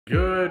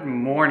Good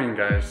morning,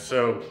 guys.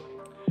 So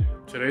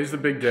today's the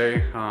big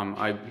day.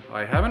 I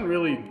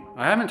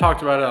haven't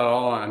talked about it at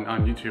all on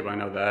YouTube. I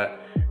know that,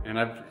 and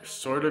I've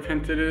sort of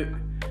hinted it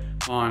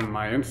on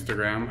my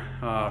Instagram.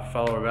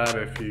 Follow that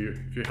if you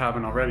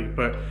haven't already.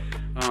 But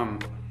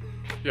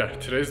yeah,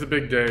 today's the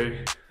big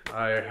day.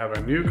 I have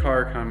a new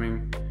car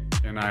coming,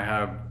 and I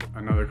have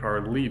another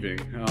car leaving.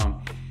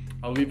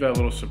 I'll leave that a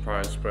little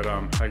surprise, but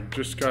I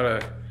just got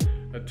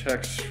a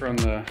text from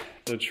the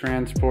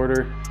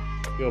transporter.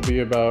 He'll be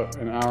about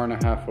an hour and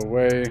a half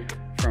away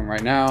from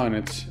right now, and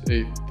it's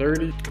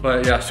 8:30.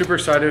 But yeah, super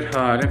excited.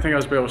 I didn't think I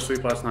was able to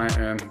sleep last night,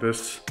 and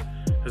this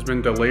has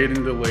been delayed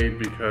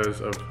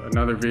because of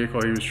another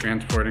vehicle he was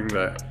transporting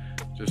that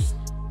just,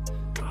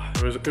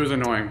 it was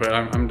annoying. But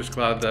I'm just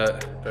glad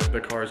that the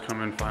car is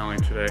coming finally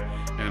today,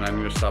 and I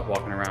need to stop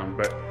walking around.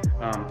 But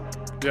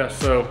yeah,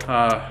 so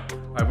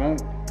I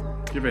won't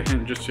give a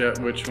hint just yet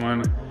which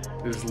one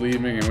is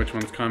leaving and which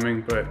one's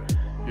coming, but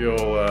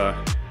you'll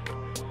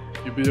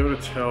be able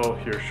to tell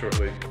here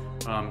shortly.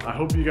 I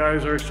hope you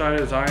guys are excited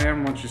as I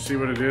am once you see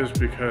what it is,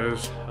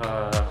 because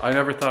I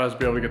never thought I was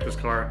be able to get this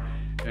car,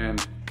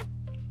 and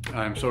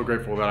I'm so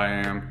grateful that I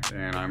am,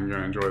 and I'm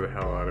gonna enjoy the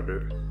hell out of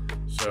it.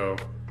 So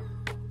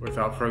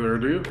without further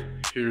ado,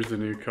 here's the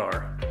new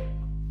car.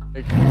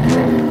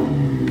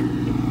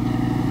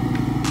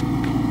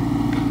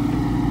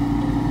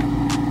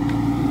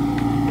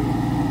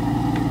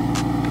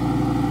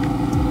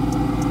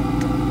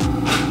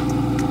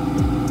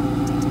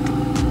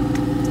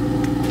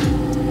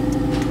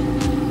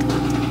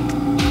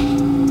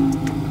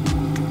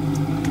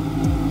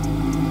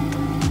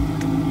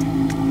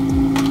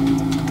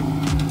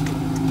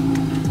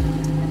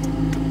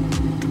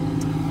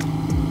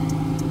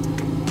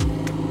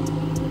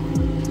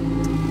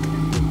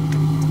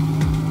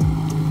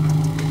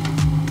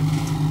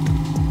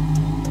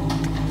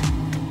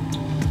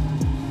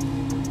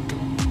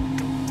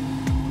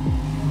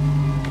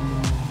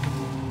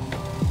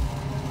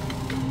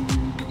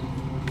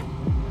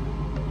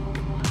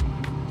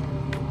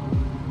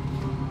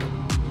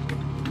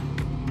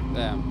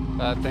 Damn,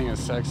 that thing is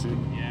sexy.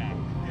 Yeah.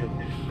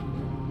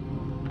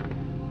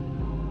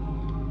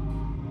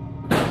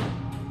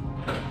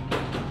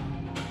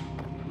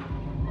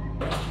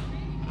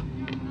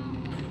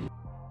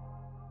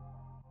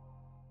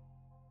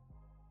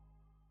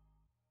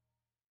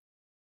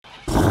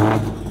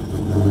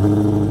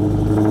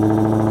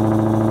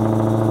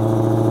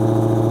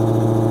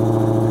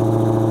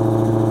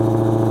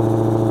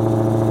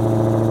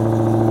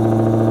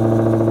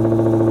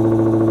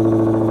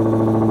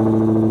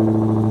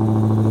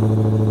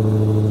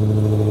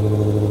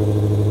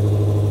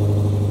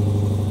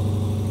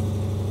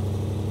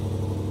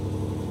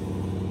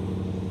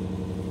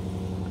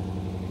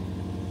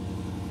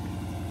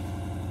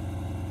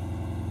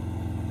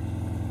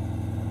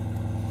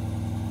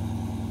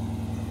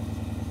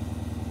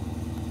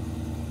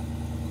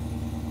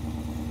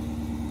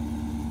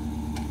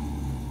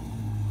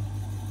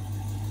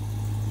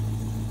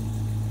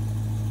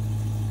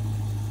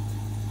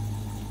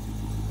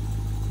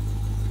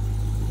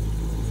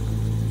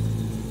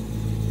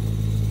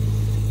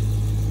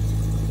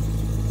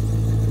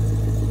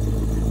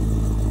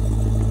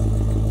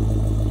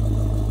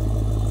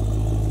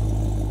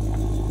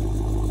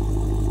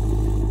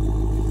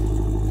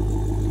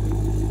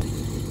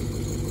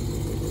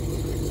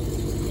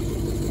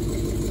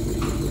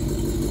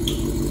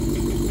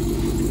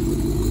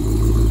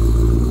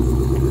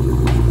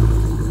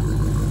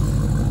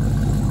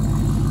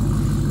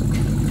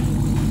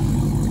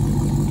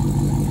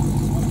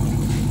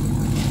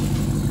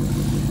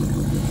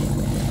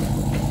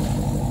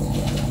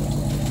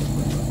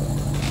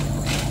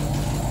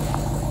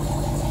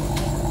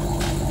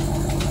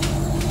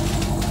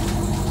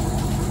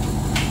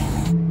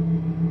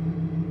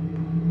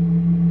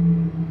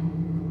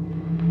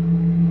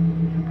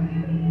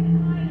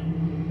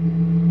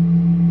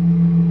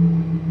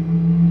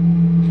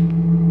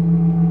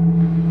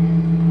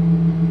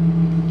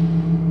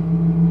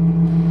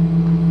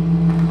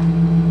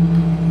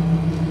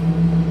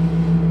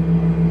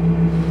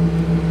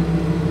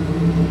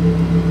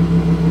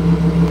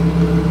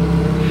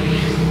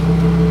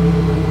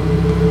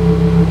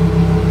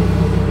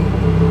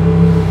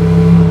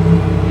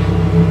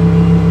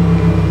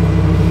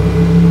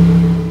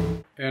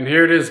 And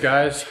here it is,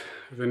 guys,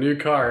 the new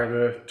car,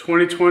 the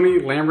 2020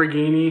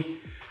 Lamborghini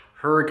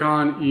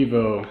Huracan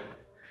Evo.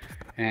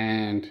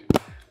 And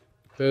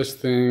this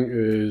thing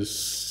is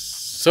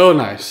so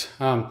nice.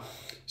 I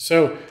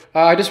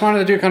just wanted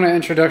to do kind of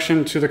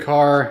introduction to the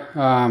car,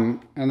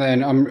 and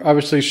then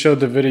obviously showed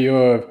the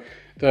video of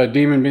the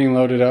Demon being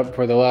loaded up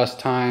for the last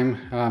time.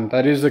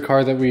 That is the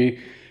car that we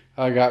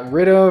got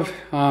rid of.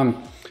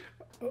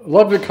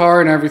 Love the car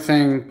and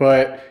everything,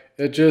 but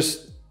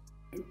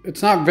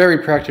it's not very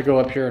practical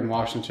up here in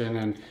Washington,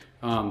 and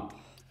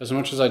as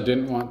much as I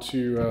didn't want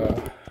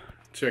to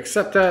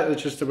accept that,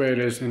 it's just the way it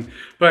is.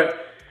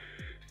 But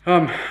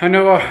I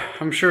know,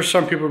 I'm sure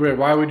some people will be like,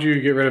 why would you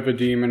get rid of a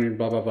Demon and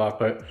blah blah blah,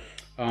 but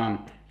I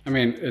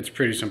mean, it's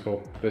pretty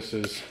simple. This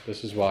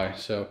is why.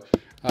 So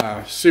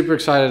Super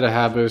excited to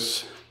have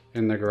this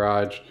in the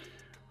garage.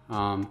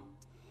 And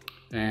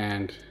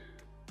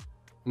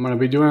I'm gonna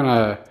be doing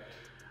a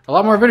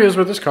lot more videos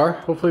with this car.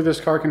 Hopefully this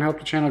car can help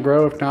the channel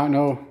grow. If not,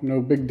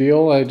 no big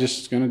deal. I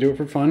just gonna do it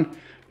for fun.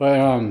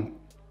 But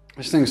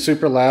this thing's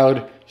super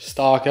loud,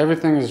 stock.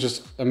 Everything is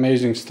just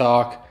amazing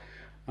stock.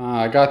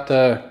 I got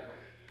the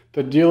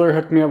dealer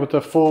hooked me up with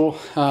the full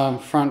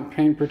front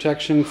paint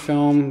protection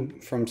film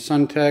from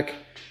Suntech.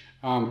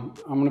 I'm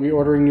gonna be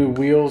ordering new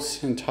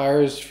wheels and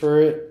tires for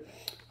it.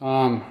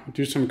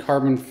 Do some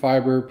carbon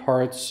fiber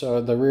parts,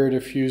 the rear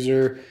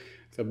diffuser,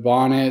 the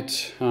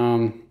bonnet.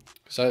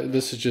 So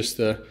this is just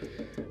the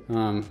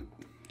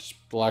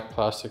just black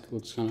plastic. It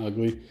looks kind of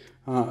ugly.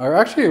 I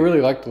actually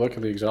really like the look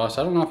of the exhaust.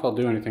 I don't know if I'll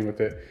do anything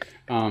with it.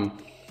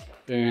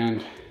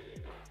 And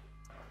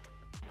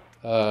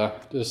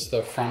just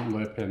the front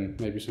lip and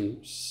maybe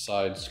some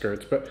side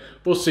skirts, but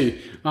we'll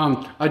see.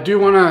 I do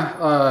want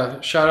to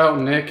shout out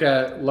Nick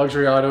at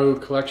Luxury Auto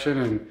Collection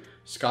in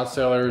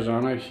Scottsdale,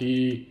 Arizona.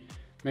 He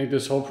made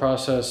this whole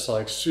process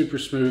like super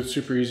smooth,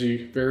 super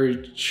easy,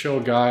 very chill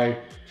guy.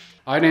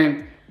 I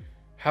didn't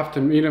have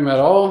to meet him at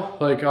all.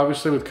 Like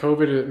obviously with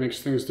COVID, it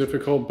makes things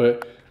difficult,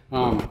 but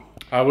I'm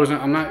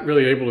not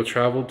really able to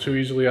travel too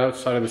easily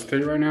outside of the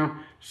state right now.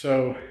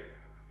 So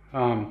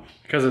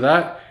because of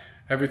that,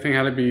 everything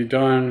had to be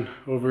done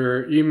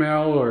over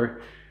email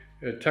or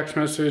a text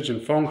message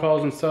and phone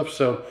calls and stuff.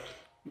 So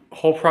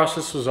whole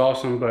process was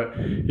awesome. But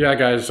yeah,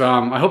 guys,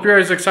 I hope you're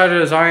as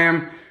excited as I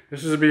am.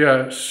 This is gonna be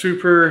a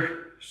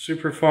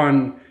super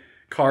fun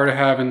car to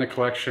have in the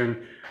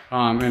collection.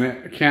 And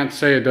I can't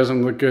say it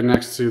doesn't look good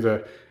next to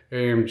the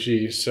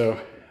AMG. So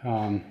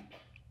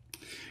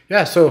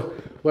yeah, so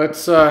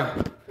let's,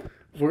 I'm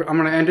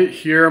gonna end it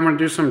here. I'm gonna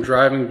do some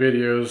driving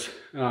videos.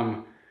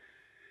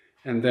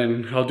 And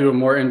then I'll do a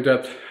more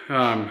in-depth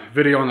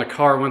video on the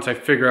car once I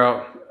figure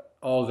out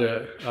all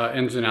the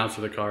ins and outs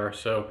of the car.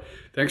 So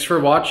thanks for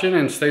watching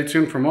and stay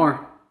tuned for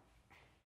more.